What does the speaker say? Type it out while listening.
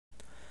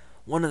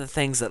One of the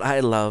things that I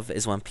love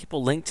is when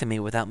people link to me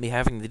without me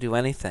having to do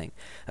anything.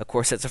 Of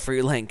course, it's a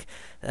free link.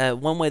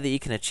 One way that you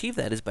can achieve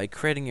that is by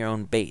creating your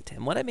own bait.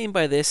 And what I mean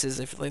by this is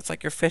if it's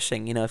like you're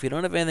fishing, if you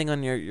don't have anything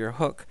on your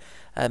hook,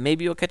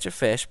 maybe you'll catch a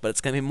fish, but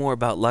it's going to be more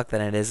about luck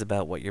than it is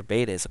about what your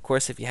bait is. Of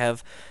course, if you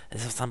have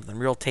something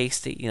real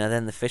tasty,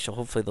 then the fish will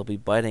hopefully they'll be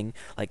biting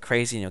like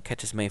crazy and you'll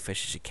catch as many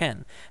fish as you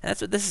can. And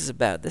that's what this is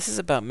about. This is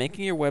about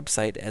making your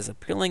website as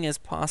appealing as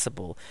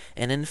possible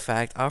and in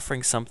fact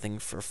offering something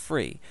for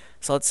free.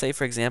 So let's say,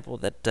 for example,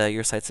 that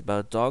your site's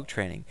about dog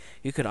training.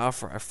 You could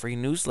offer a free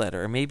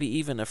newsletter or maybe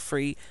even a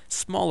free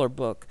smaller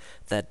book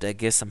that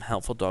gives some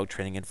helpful dog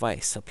training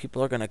advice. So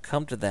people are going to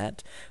come to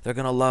that, they're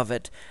going to love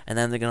it, and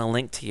then they're going to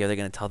link to you, they're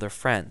going to tell their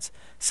friends.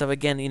 So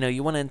again,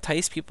 you want to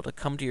entice people to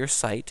come to your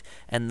site,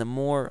 and the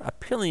more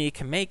appealing you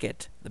can make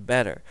it, the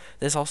better.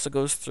 This also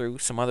goes through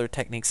some other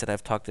techniques that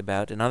I've talked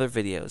about in other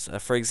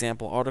videos. For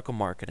example, article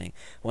marketing.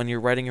 When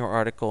you're writing your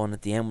article and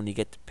at the end when you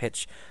get to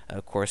pitch,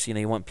 of course,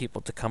 you want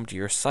people to come to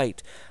your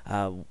site.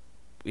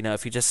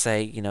 If you just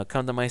say,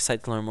 come to my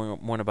site to learn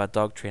more about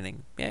dog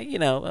training, yeah,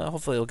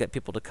 hopefully it'll get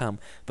people to come.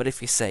 But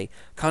if you say,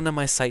 come to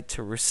my site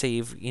to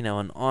receive,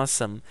 an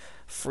awesome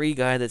free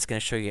guide that's going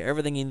to show you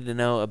everything you need to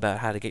know about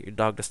how to get your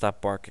dog to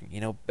stop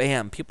barking,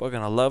 bam, people are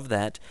going to love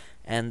that,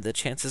 and the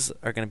chances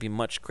are going to be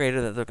much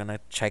greater that they're going to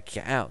check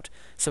you out.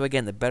 So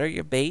again, the better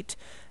your bait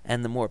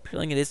and the more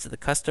appealing it is to the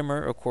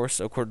customer, of course,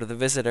 according to the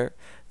visitor,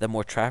 the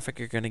more traffic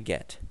you're going to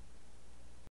get.